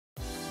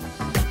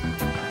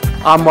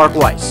I'm Mark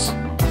Weiss.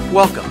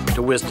 Welcome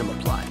to Wisdom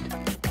Applied.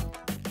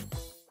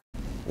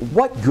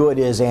 What good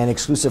is an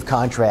exclusive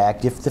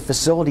contract if the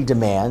facility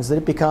demands that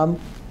it become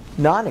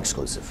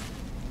non-exclusive?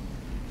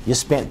 You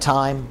spent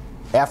time,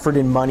 effort,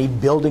 and money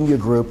building your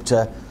group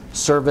to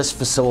service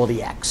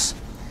Facility X,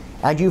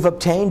 and you've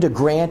obtained a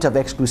grant of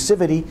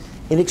exclusivity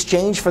in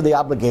exchange for the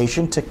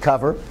obligation to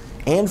cover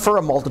and for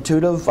a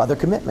multitude of other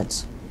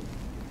commitments.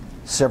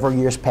 Several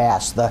years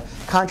pass, the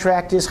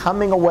contract is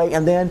humming away,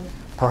 and then,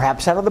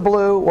 perhaps out of the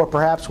blue, or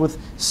perhaps with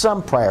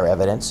some prior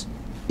evidence,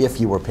 if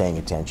you were paying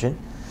attention,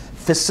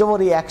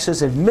 Facility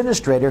X's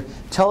administrator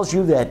tells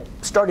you that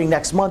starting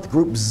next month,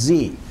 Group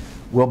Z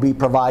will be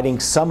providing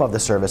some of the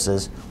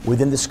services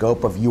within the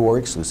scope of your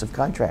exclusive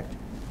contract.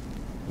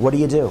 What do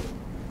you do?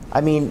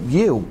 I mean,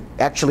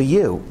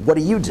 what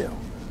do you do?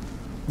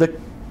 The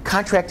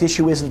contract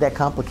issue isn't that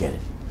complicated.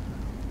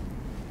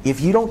 If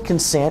you don't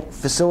consent,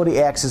 Facility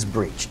X is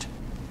breached.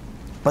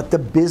 But the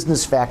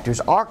business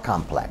factors are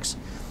complex.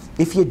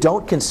 If you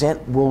don't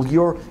consent, will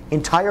your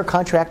entire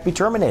contract be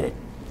terminated?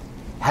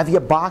 Have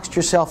you boxed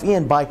yourself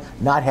in by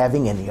not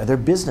having any other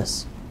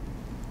business?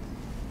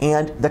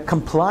 And the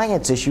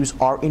compliance issues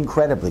are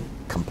incredibly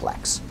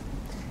complex.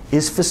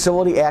 Is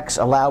Facility X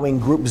allowing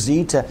Group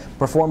Z to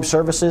perform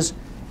services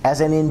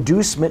as an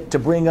inducement to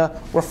bring a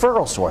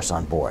referral source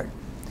on board?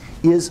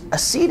 Is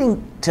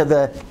acceding to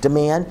the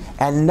demand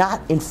and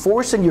not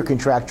enforcing your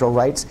contractual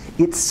rights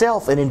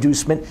itself an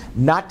inducement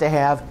not to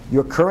have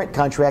your current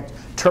contract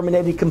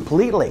terminated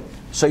completely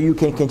so you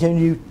can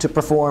continue to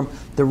perform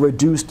the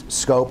reduced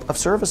scope of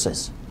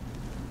services?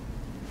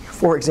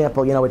 For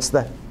example,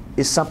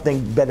 is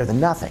something better than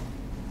nothing?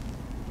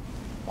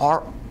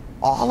 Are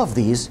all of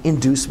these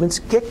inducements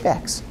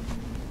kickbacks?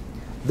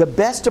 The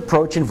best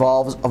approach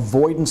involves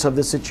avoidance of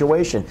the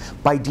situation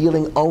by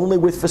dealing only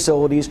with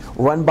facilities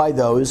run by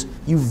those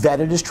you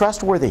vetted as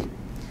trustworthy.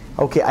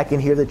 Okay, I can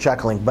hear the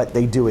chuckling, but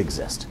they do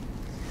exist.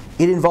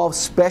 It involves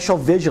special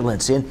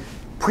vigilance in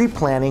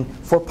pre-planning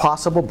for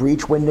possible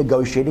breach when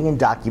negotiating and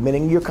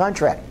documenting your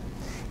contract.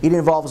 It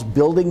involves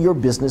building your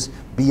business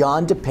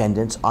beyond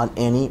dependence on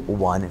any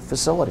one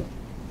facility.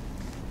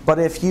 But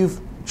if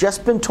you've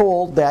just been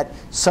told that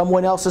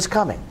someone else is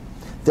coming,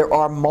 there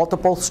are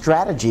multiple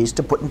strategies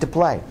to put into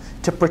play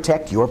to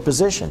protect your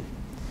position.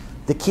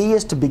 The key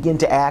is to begin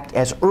to act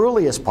as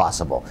early as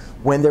possible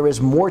when there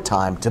is more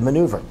time to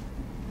maneuver.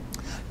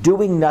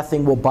 Doing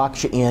nothing will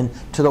box you in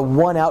to the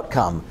one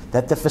outcome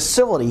that the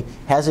facility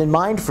has in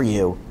mind for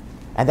you,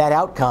 and that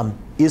outcome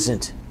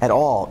isn't at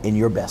all in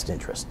your best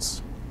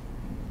interests.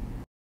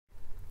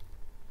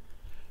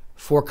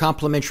 For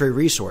complimentary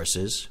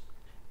resources,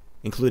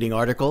 including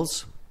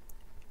articles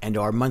and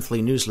our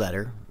monthly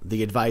newsletter,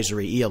 the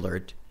Advisory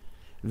E-Alert,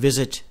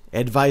 visit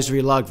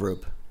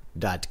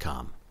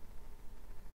advisorylawgroup.com.